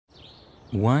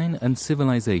Wine and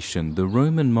civilization, the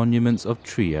Roman monuments of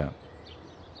Trier.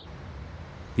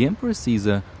 The Emperor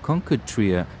Caesar conquered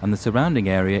Trier and the surrounding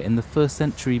area in the 1st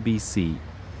century BC.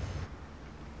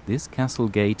 This castle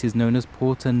gate is known as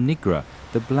Porta Nigra,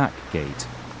 the Black Gate.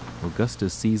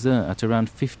 Augustus Caesar, at around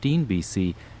 15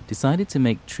 BC, decided to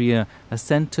make Trier a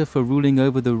center for ruling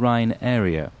over the Rhine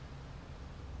area.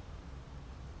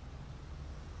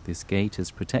 This gate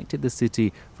has protected the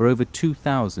city for over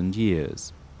 2,000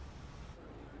 years.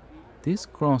 This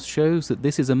cross shows that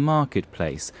this is a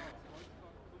marketplace.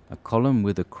 A column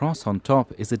with a cross on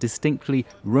top is a distinctly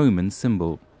Roman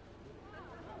symbol.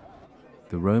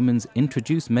 The Romans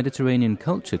introduced Mediterranean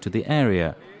culture to the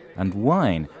area, and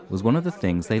wine was one of the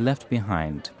things they left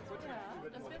behind.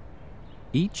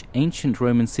 Each ancient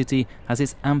Roman city has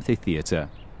its amphitheatre.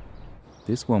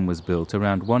 This one was built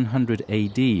around 100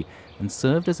 AD and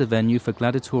served as a venue for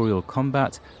gladiatorial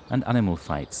combat and animal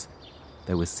fights.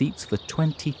 There were seats for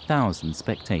 20,000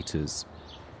 spectators.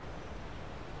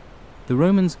 The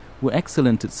Romans were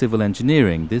excellent at civil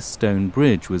engineering. This stone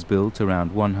bridge was built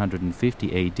around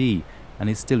 150 AD and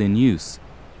is still in use.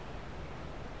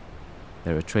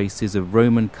 There are traces of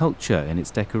Roman culture in its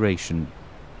decoration.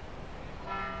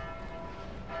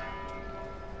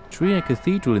 Trier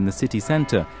Cathedral in the city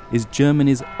centre is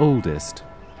Germany's oldest.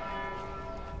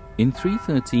 In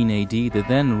 313 AD, the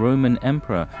then Roman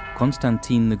Emperor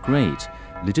Constantine the Great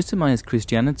legitimized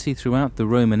Christianity throughout the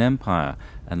Roman Empire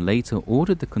and later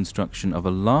ordered the construction of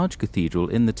a large cathedral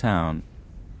in the town.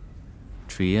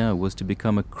 Trier was to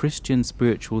become a Christian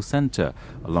spiritual center,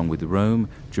 along with Rome,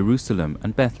 Jerusalem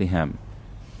and Bethlehem.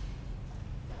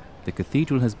 The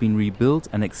cathedral has been rebuilt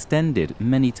and extended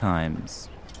many times.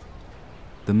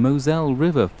 The Moselle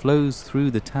River flows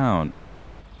through the town.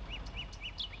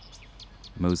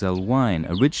 Moselle wine,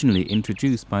 originally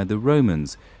introduced by the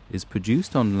Romans, is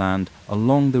produced on land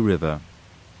along the river.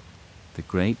 The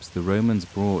grapes the Romans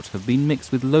brought have been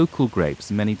mixed with local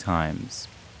grapes many times.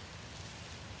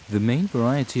 The main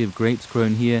variety of grapes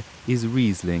grown here is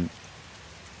Riesling.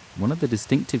 One of the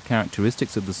distinctive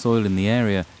characteristics of the soil in the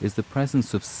area is the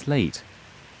presence of slate.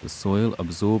 The soil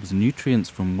absorbs nutrients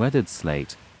from weathered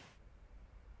slate.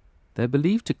 They're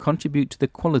believed to contribute to the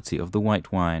quality of the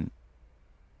white wine.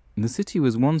 The city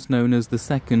was once known as the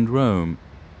Second Rome.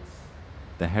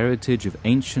 The heritage of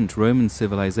ancient Roman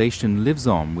civilization lives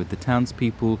on with the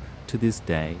townspeople to this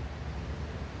day.